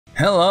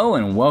Hello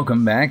and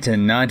welcome back to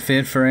Not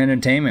Fit for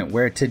Entertainment,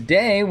 where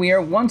today we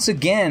are once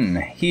again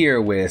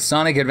here with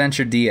Sonic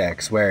Adventure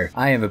DX, where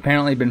I have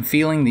apparently been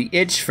feeling the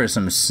itch for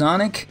some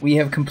Sonic. We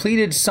have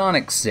completed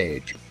Sonic's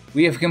stage.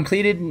 We have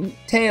completed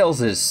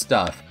Tails'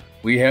 stuff.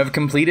 We have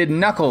completed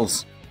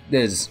Knuckles'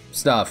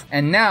 stuff.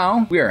 And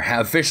now we are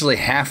officially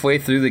halfway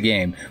through the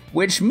game,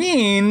 which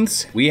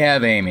means we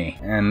have Amy,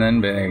 and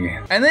then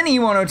Big, and then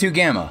E102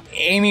 Gamma.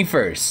 Amy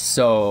first,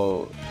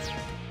 so...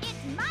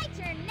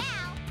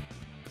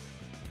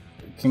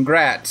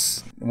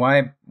 Congrats.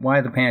 Why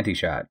the panty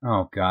shot?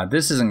 Oh god,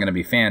 this isn't gonna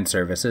be fan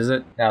service, is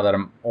it? Now that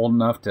I'm old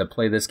enough to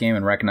play this game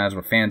and recognize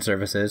what fan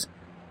service is.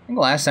 I think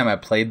the last time I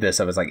played this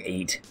I was like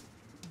 8.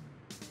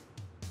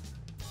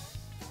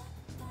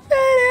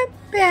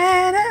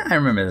 I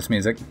remember this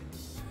music.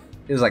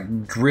 It was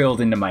like drilled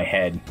into my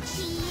head.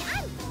 Gee,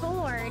 I'm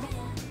bored.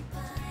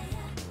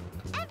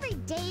 Every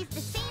day's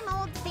the same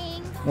old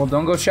thing. Well,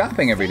 don't go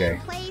shopping every day.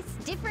 Same place,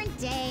 different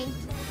day.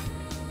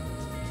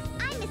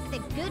 I miss the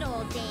good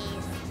old days.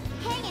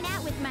 Hanging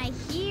out with my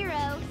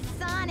hero,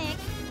 Sonic.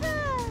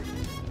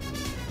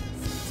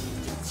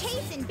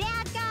 Chasing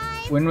bad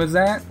guys. When was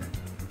that?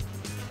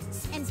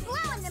 And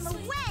blowing them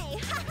away.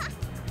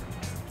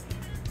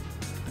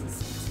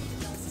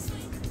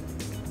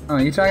 Oh,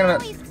 you talking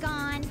about... Always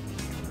gone.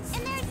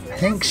 And there's I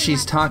think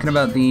she's talking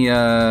about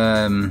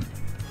the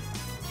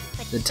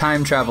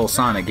time travel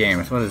Sonic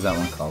games. What is that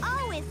one called?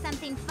 Always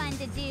something fun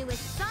to do with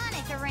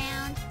Sonic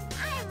around.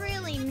 I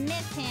really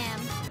miss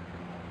him.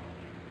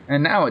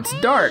 And now it's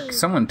dark.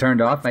 Someone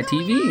turned off my What's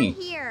going TV.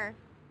 on here?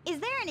 Is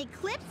there an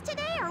eclipse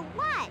today or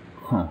what?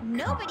 Oh,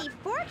 Nobody God.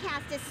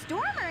 forecast a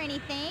storm or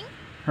anything.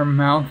 Her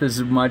mouth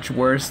is much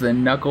worse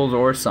than Knuckles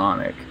or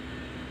Sonic.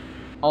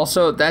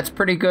 Also, that's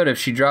pretty good if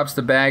she drops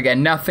the bag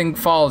and nothing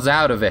falls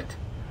out of it.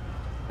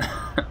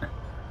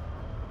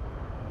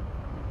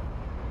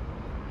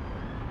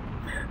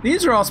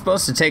 These are all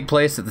supposed to take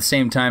place at the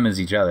same time as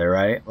each other,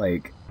 right?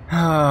 Like,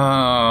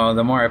 oh,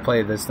 the more I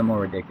play this, the more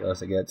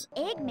ridiculous it gets.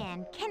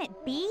 Eggman, can it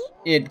be?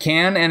 It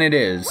can, and it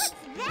is. What's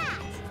that?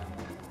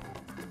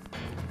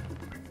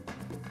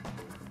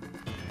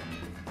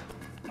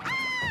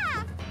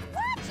 Ah!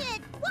 Watch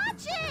it!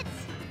 Watch it!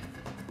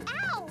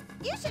 Ow!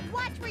 You should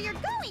watch where you're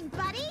going,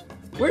 buddy!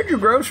 Where'd your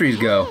groceries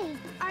go? Hey,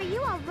 are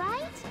you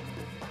alright?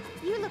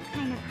 You look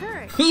kind of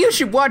hurt. You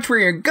should watch where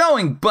you're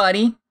going,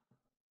 buddy!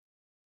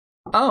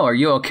 Oh, are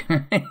you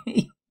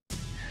okay?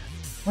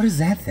 What is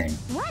that thing?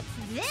 What's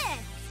this?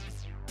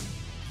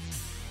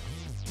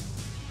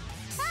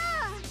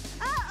 Ah!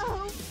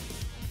 Uh-oh!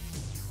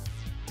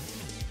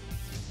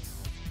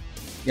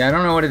 Yeah, I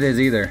don't know what it is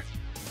either.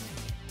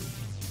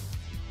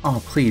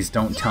 Oh, please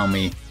don't tell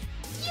me You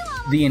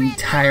almost the ran me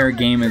entire over,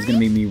 game is gonna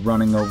be Chris. me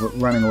running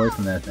away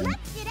from that thing.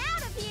 Let's get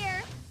out of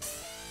here!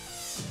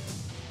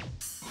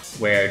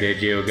 Where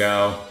did you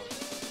go?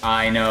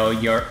 I know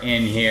you're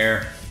in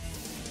here.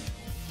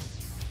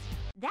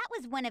 That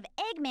was one of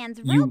Eggman's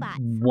You robots.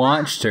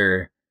 watched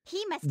her.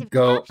 He must have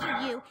go-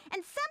 captured you,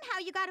 and somehow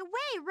you got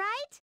away,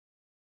 right?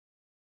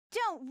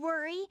 Don't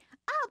worry,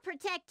 I'll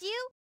protect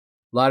you.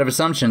 A lot of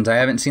assumptions. I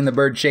haven't seen the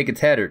bird shake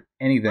its head or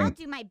I'll anything.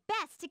 do my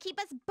best to keep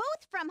us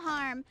both from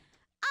harm.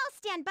 I'll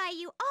stand by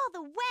you all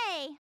the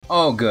way.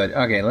 Oh, good.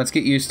 Okay, let's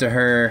get used to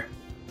her.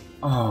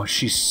 Oh,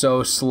 she's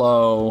so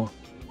slow.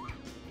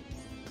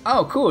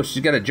 Oh, cool.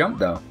 She's got a jump,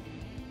 though.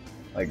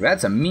 Like,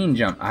 that's a mean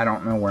jump. I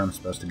don't know where I'm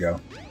supposed to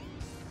go.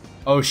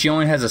 Oh, she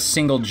only has a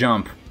single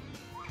jump.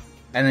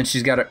 And then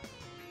she's got a...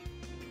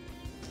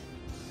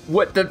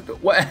 What the...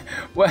 What...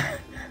 What...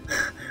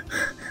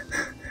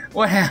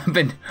 What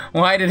happened?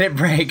 Why did it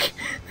break?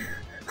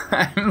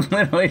 I'm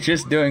literally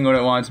just doing what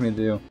it wants me to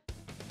do.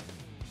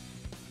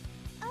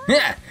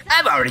 Yeah,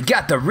 I've already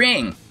got the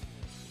ring!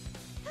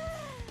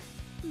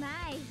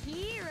 My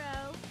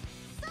hero,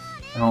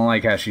 Sonic. I don't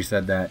like how she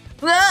said that.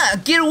 Ah,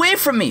 get away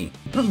from me!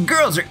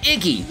 Girls are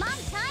icky! Long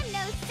time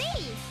no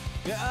see.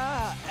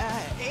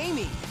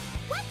 Amy.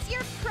 What's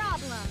your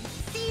problem?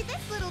 See,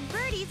 this little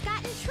birdie's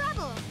got in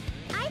trouble.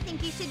 I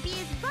think you should be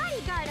his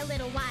bodyguard a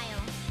little while.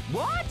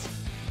 What?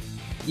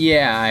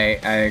 Yeah,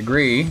 I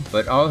agree,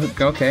 but oh,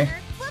 Doesn't okay. matter,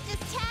 we'll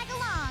just tag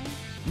along.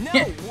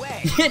 No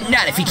way.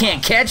 Not if you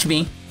can't catch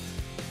me!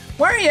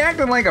 Why are you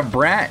acting like a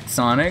brat,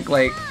 Sonic?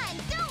 Like, Come on,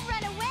 don't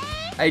run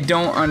away. I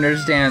don't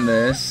understand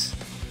this.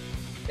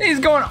 He's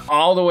going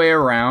all the way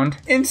around.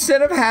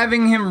 Instead of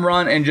having him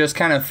run and just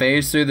kind of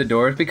phase through the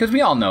doors, because we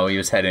all know he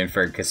was heading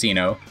for a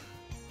casino,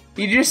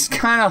 he just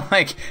kind of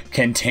like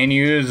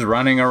continues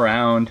running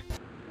around.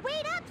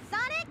 Wait up,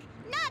 Sonic!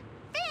 Not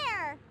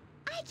fair!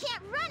 I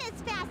can't run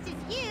as fast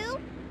as you!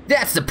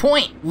 That's the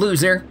point,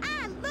 loser!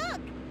 Ah,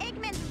 look!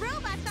 Eggman's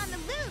robot's on the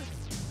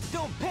loose!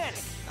 Don't panic.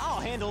 I'll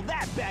handle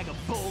that bag of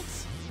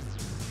bolts.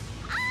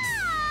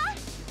 Ah!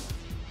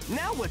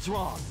 Now what's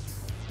wrong?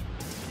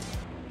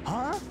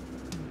 Huh?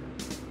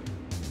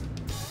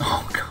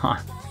 Oh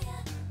god.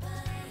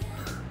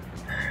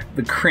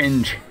 The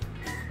cringe.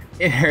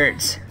 It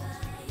hurts.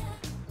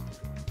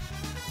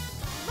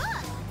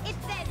 Look! It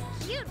says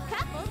cute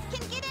couples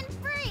can get in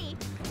free!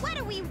 What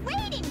are we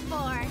waiting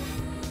for?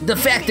 The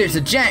fact there's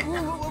a giant...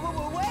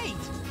 Wait!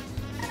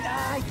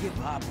 I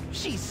give up.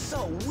 She's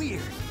so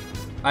weird.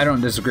 I don't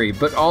disagree,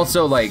 but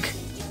also, like...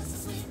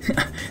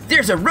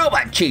 There's a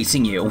robot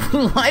chasing you.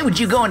 Why would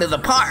you go into the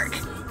park?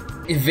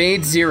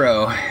 Evade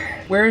 0.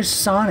 Where's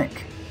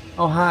Sonic?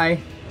 Oh, hi.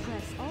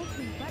 Press all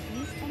 3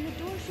 buttons and the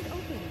door should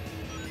open.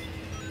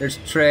 There's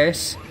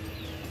Trace.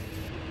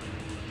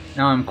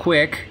 Now I'm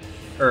quick.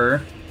 Oh,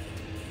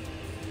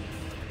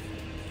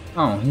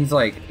 he's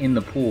like in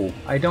the pool.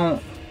 I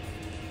don't...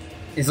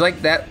 Is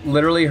like that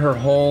literally her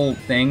whole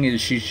thing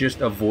is she's just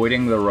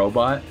avoiding the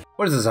robot?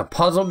 What is this, a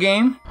puzzle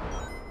game?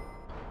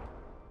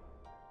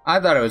 I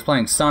thought I was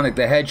playing Sonic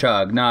the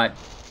Hedgehog, not...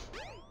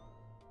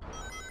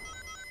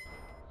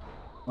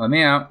 Let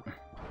me out.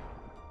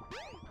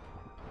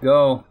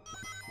 Go.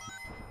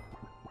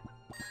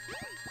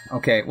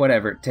 Okay,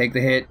 whatever. Take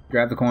the hit,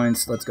 grab the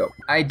coins, let's go.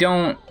 I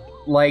don't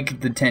like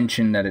the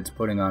tension that it's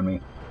putting on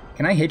me.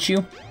 Can I hit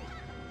you?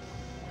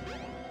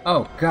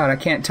 Oh god, I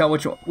can't tell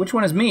which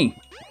one is me.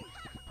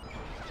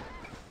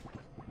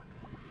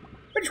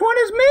 Which one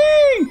is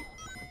me?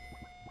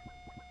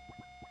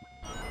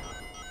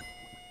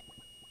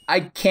 I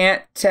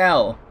can't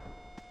tell.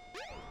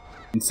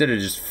 Instead of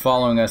just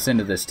following us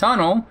into this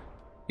tunnel,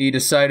 he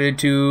decided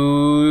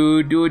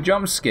to do a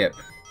jump skip.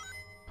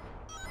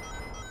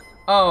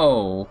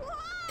 Oh,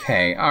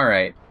 okay,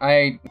 alright.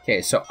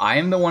 Okay, so I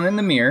am the one in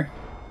the mirror.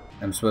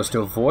 I'm supposed to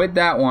avoid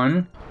that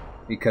one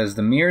because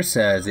the mirror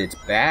says it's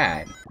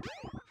bad.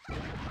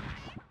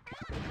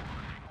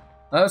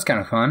 That was kind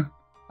of fun.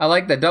 I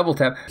like the double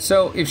tap.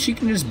 So if she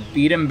can just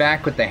beat him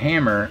back with the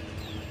hammer,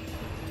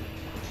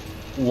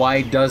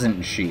 why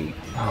doesn't she?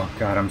 Oh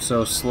god, I'm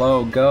so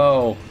slow.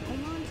 Go. Hang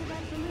on to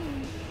that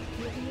balloon.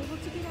 You'll be able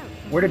to get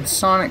out. Where did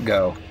Sonic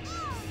go?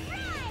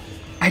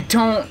 I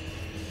don't...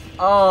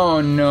 Oh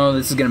no,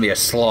 this is gonna be a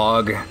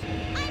slog.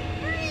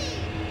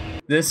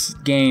 This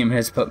game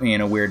has put me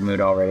in a weird mood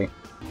already.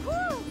 Whew!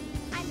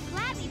 I'm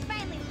glad we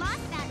finally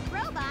lost that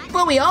robot.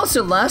 But we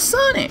also lost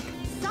Sonic.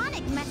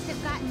 Sonic must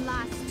have gotten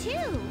lost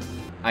too.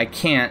 I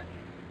can't.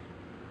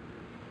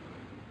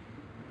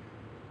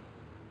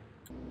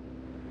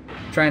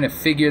 Trying to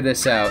figure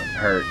this out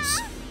hurts.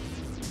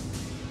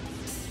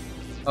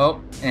 Oh,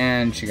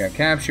 and she got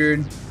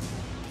captured.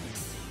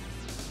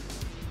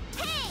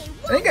 Hey,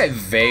 I think I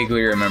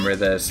vaguely remember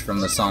this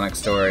from the Sonic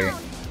story,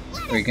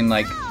 where you can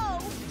like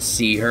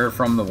see her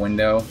from the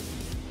window.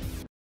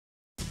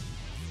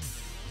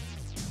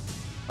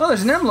 Oh,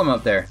 there's an emblem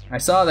up there. I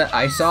saw that.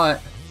 I saw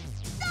it.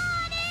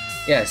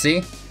 Yeah,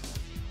 see?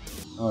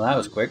 Oh, that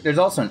was quick. There's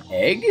also an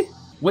egg?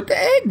 What the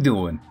egg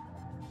doing?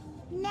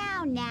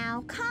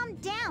 Now, calm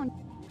down.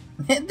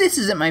 This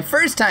isn't my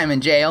first time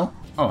in jail.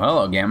 Oh,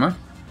 hello, Gamma.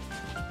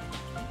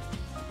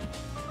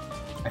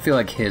 I feel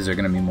like his are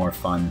gonna be more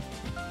fun.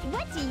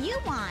 What do you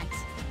want?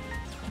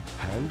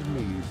 Hand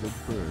me the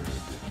bird.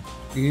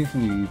 Give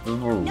me the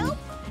bird. Nope.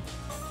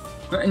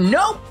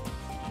 Nope!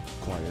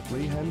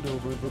 Quietly hand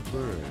over the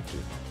bird.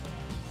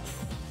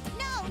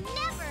 No,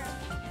 never.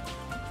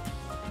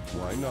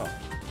 Why not?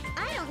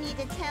 I don't need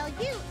to tell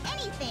you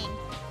anything.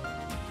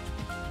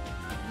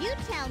 You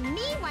tell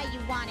me why you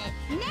want it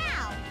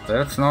now.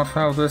 That's not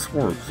how this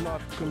works. Does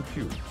not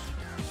compute.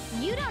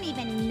 You don't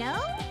even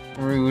know?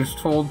 We was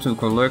told to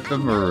collect the I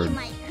know bird. you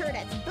might hurt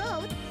us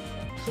both.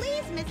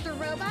 Please, Mr.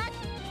 Robot,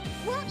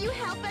 won't you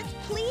help us,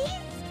 please?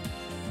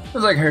 It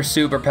was like her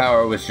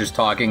superpower was just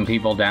talking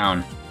people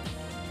down.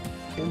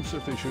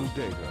 Insufficient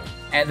data.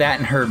 At that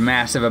and her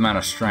massive amount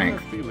of You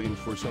strength. have feelings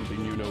for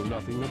something you know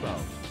nothing about.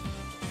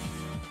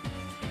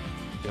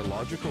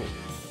 Illogical.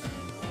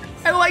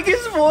 I like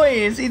his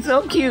voice. He's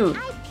so cute.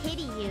 I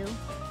pity you.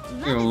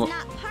 You're Love lo- is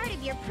not part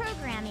of your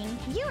programming.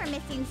 You are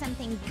missing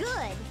something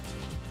good.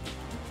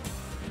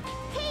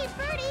 Hey,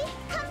 Birdie,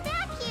 come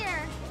back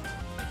here.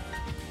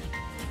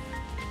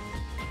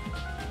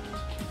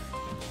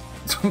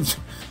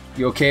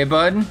 You okay,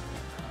 bud?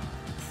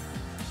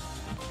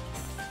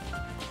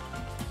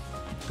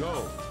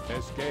 Go.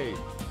 Escape.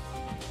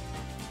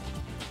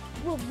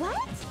 Well,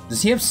 what?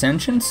 Does he have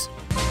sentience?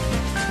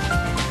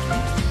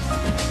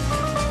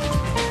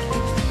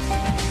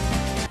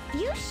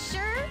 You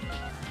sure?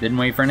 Didn't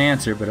wait for an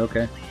answer, but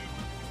okay.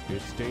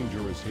 It's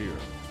dangerous here.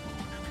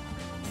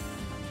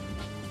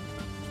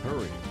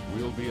 Hurry.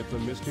 We'll be at the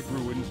Mystic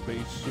Ruins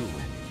base soon.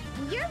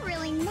 You're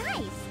really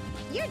nice.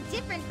 You're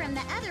different from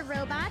the other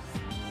robots.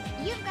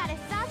 You've got a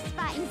soft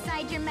spot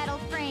inside your metal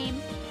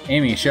frame.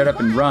 Amy, shut up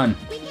and run.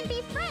 We can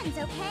be friends,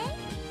 okay?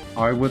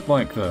 I would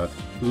like that.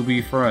 We'll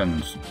be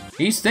friends.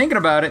 He's thinking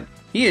about it.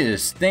 He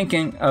is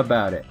thinking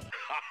about it.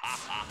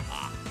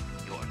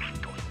 You're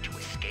not going to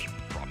escape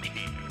from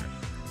here.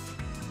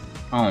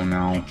 Oh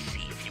no.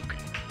 See if you can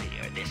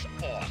clear this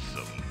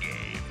awesome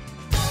game.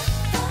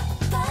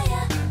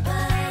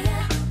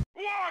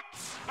 What?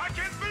 I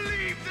can't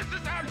believe this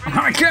is happening!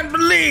 I can't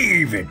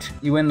believe it!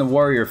 You win the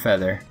warrior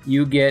feather.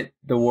 You get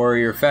the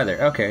warrior feather.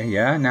 Okay,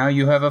 yeah, now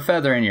you have a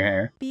feather in your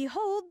hair.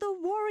 Behold the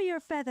warrior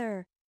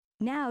feather.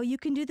 Now you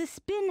can do the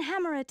spin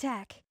hammer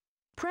attack.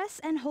 Press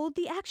and hold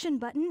the action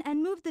button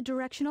and move the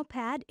directional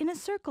pad in a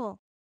circle.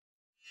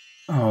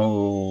 Okay.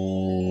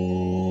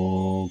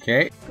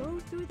 Go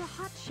through the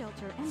hot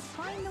shelter and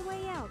find the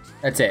way out.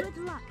 That's it.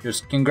 Good luck.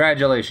 Just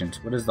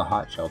congratulations. What is the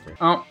hot shelter?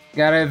 Oh,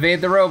 gotta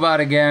evade the robot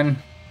again.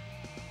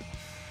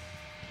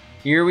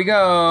 Here we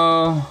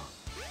go.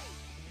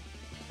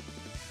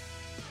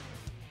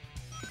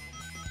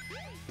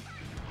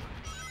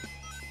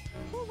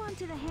 Hold on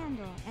to the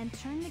handle and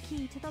turn the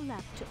key to the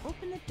left to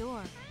open the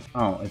door.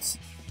 Oh, it's...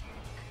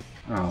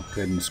 Oh,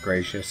 goodness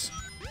gracious.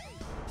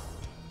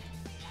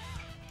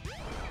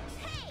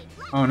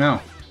 Oh,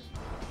 no.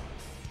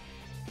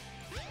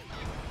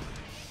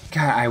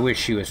 God, I wish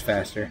she was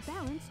faster.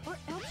 Balance or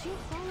else you'll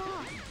fall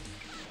off.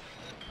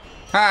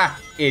 Ha!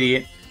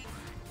 Idiot.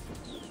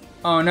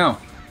 Oh, no.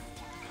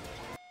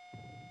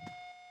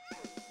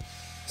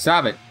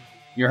 Stop it.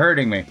 You're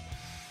hurting me.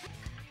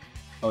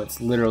 Oh,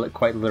 it's literally,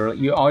 quite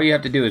literally. All you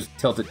have to do is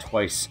tilt it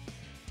twice.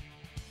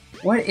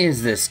 What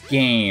is this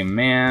game,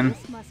 man?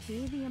 This must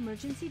be the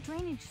emergency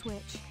drainage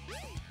switch.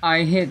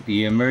 I hit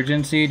the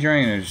emergency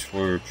drainage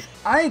switch.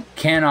 I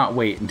cannot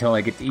wait until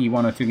I get to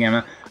E102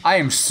 Gamma. I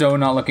am so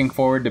not looking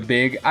forward to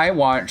Big. I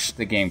watched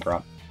the Game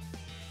Crop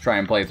try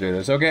and play through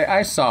this, okay?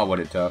 I saw what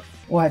it took.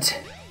 What?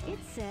 It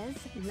says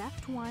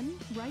left 1,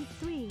 right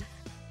 3.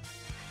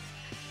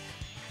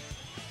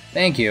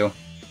 Thank you.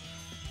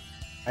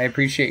 I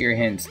appreciate your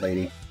hints,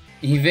 lady.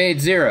 Evade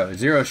 0.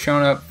 0's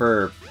shown up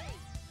for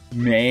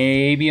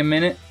maybe a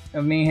minute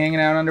of me hanging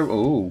out under...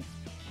 Ooh.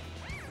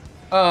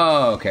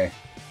 Oh, okay.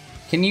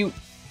 Can you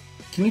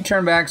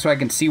turn back so I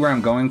can see where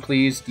I'm going,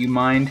 please? Do you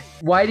mind?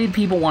 Why did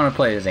people want to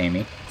play as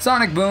Amy?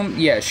 Sonic Boom?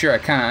 Yeah, sure, I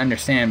kind of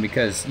understand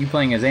because you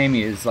playing as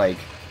Amy is like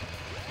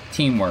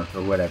teamwork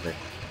or whatever.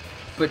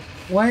 But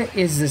what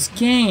is this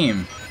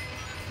game?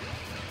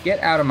 Get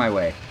out of my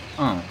way.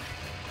 Oh.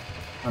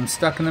 I'm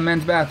stuck in the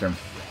men's bathroom.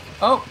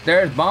 Oh,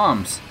 there's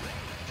bombs.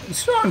 You're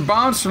throwing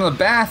bombs from the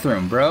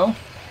bathroom, bro.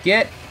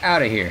 Get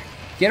out of here.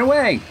 Get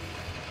away.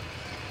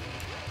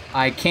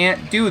 I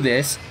can't do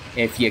this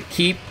if you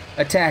keep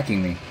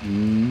attacking me.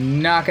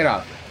 Knock it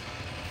off.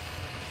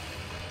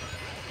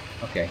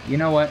 Okay, you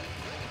know what?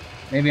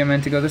 Maybe I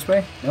meant to go this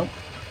way? Nope.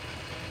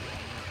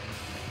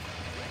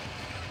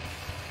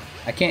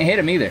 I can't hit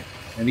him either.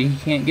 Maybe he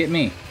can't get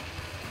me.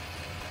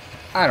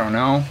 I don't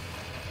know.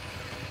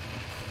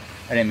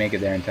 I didn't make it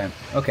there in time.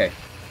 Okay.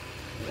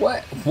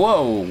 What?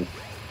 Whoa.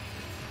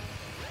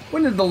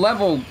 When did the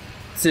level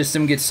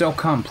system get so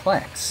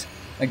complex?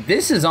 Like,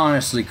 this is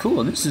honestly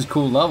cool. This is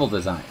cool level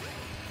design.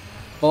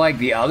 But like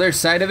the other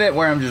side of it,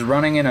 where I'm just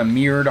running in a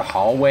mirrored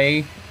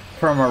hallway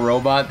from a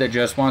robot that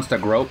just wants to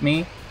grope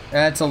me,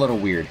 that's a little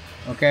weird.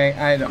 Okay?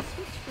 I don't...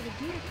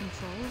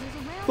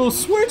 The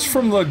switch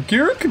from the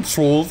gear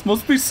controls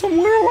must be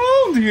somewhere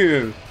around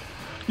here.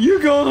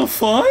 You gotta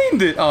find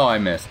it. Oh, I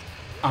missed.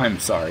 I'm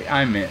sorry.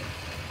 I'm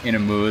in a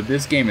mood.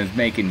 This game is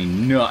making me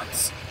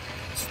nuts.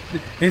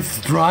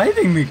 It's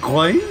driving me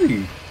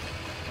crazy.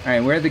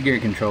 Alright, where are the gear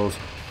controls?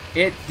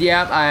 Yep,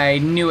 I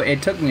knew it.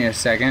 It took me a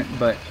second,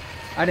 but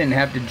I didn't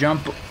have to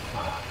jump.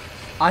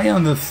 I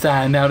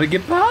understand how to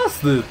get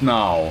past this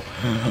now.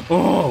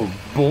 Oh,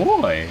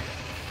 boy.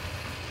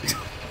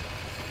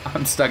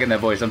 I'm stuck in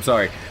that voice. I'm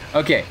sorry.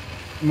 Okay,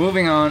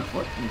 moving on.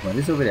 What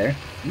is over there?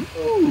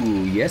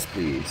 Ooh, yes,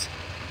 please.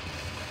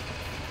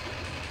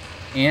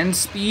 And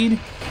speed?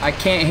 I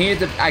can't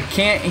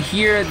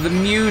hear the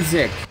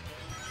music.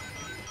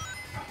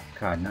 Oh,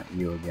 God, not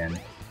you again.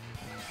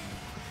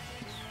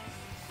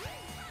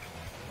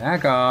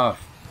 Back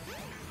off.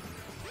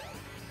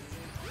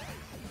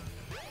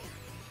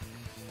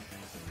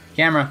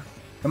 Camera.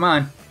 Come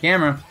on,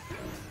 camera.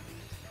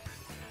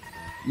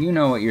 You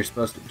know what you're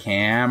supposed to...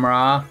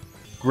 Camera.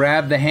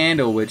 Grab the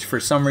handle, which for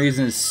some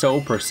reason is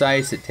so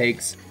precise it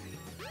takes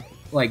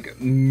like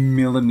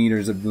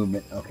millimeters of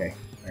movement. Okay,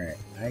 alright.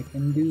 I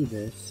can do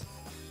this.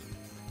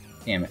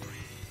 Damn it.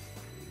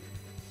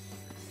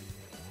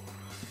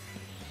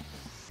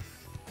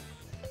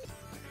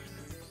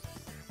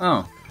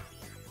 Oh.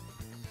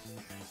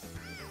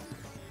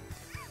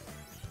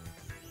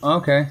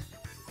 Okay.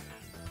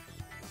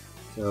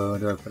 So,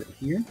 do I put it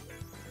here?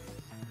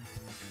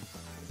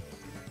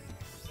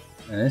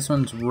 And this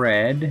one's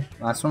red.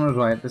 Last one was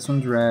white. This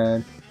one's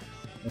red.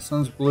 This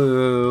one's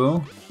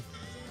blue.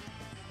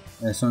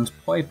 This one's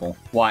purple.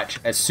 Watch.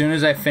 As soon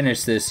as I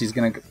finish this, he's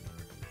gonna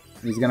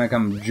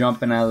come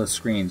jumping out of the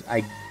screens.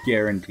 I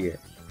guarantee it.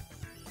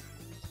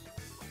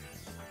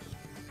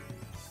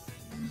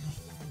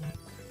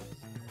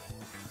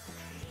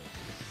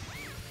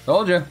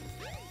 Told ya.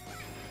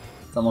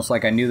 It's almost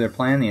like I knew their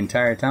plan the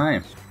entire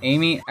time.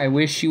 Amy, I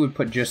wish you would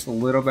put just a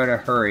little bit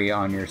of hurry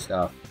on your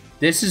stuff.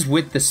 This is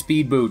with the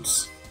speed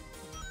boots.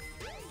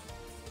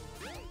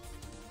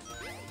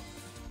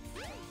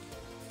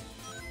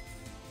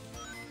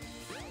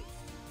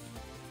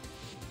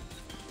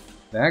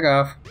 Back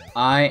off.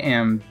 I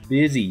am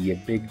busy, you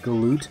big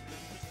galoot.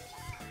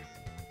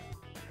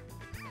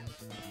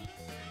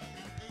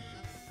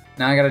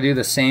 Now I gotta do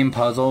the same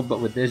puzzle, but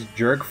with this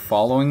jerk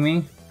following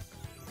me.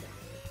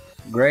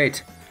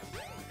 Great.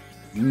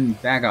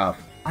 Back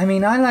off. I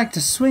mean, I like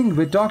to swing,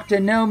 but Dr.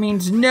 No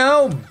means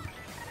no!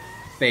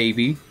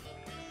 baby.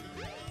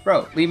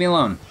 Bro, leave me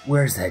alone.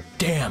 Where's that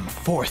damn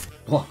fourth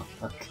block?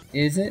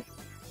 Is it?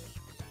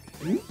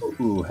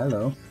 Ooh,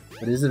 hello.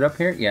 But is it up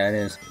here? Yeah, it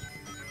is.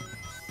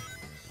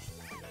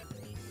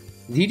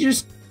 Did he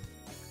just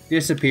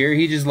disappear?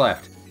 He just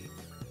left.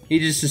 He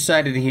just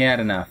decided he had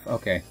enough.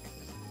 Okay.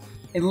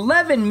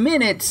 11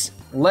 minutes!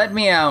 Let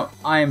me out.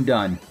 I am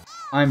done.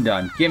 I'm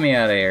done. Get me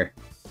out of here.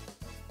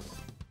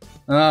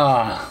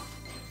 Ah.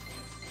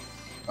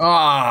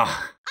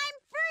 Ah.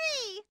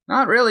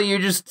 Not really, you're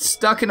just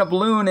stuck in a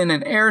balloon in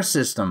an air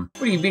system.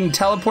 What, are you being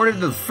teleported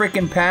to the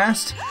frickin'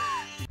 past?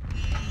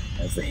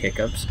 That's the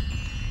hiccups.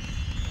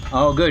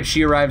 Oh good,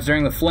 she arrives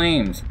during the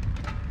flames.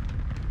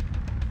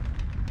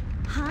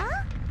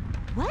 Huh?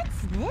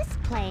 What's this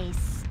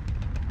place?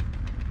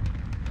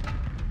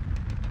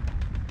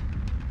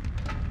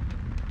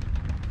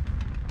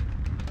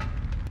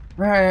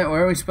 Alright,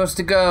 where are we supposed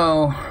to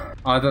go?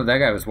 Oh, I thought that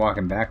guy was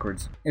walking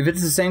backwards. If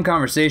it's the same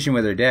conversation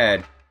with her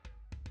dad,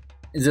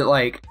 is it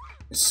like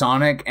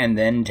Sonic and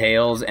then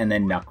Tails and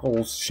then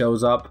Knuckles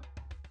shows up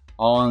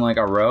all in like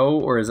a row?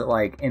 Or is it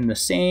like in the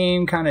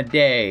same kind of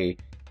day,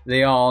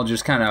 they all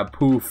just kind of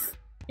poof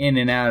in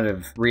and out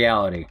of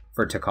reality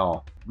for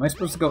Tikal? Am I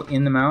supposed to go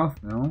in the mouth?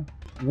 No.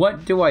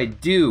 What do I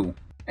do?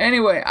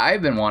 Anyway,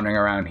 I've been wandering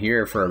around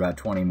here for about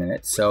 20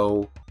 minutes,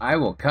 so I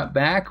will cut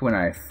back when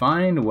I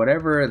find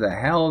whatever the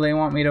hell they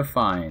want me to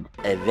find.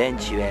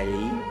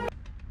 Eventually.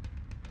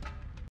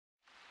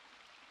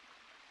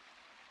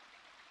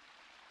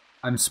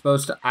 I'm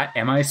supposed to,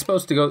 am I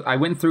supposed to go, I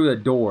went through the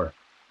door.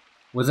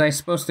 Was I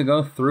supposed to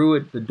go through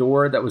it, the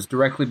door that was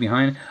directly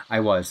behind? I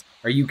was.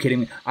 Are you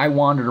kidding me? I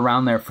wandered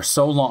around there for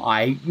so long,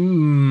 I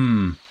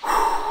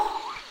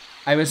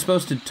was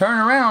supposed to turn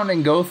around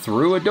and go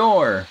through a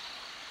door.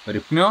 But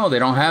if no, they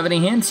don't have any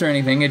hints or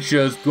anything, it's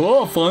just,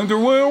 oh, find their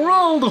way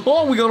around,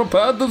 oh, we gotta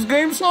pad this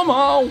game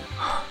somehow.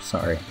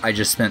 Sorry, I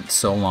just spent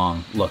so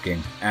long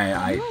looking,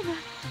 Chow,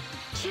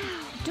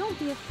 don't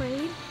be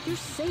afraid. You're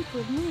safe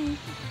with me.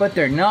 But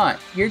they're not.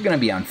 You're gonna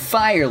be on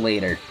fire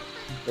later.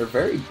 They're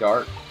very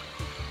dark.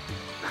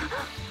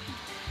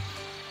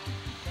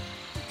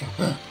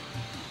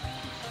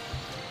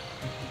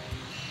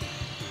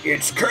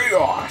 It's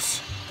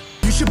chaos.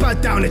 You should bow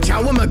down to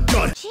Chow. Oh my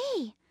god.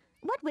 Gee,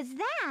 what was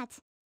that?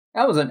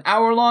 That was an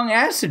hour-long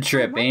acid I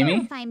trip, wonder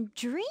Amy. if I'm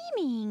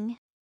dreaming.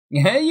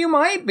 Yeah, you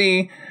might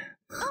be.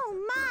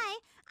 Oh my,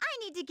 I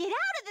need to get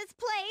out of this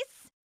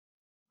place.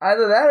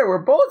 Either that or we're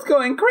both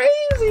going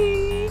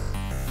crazy.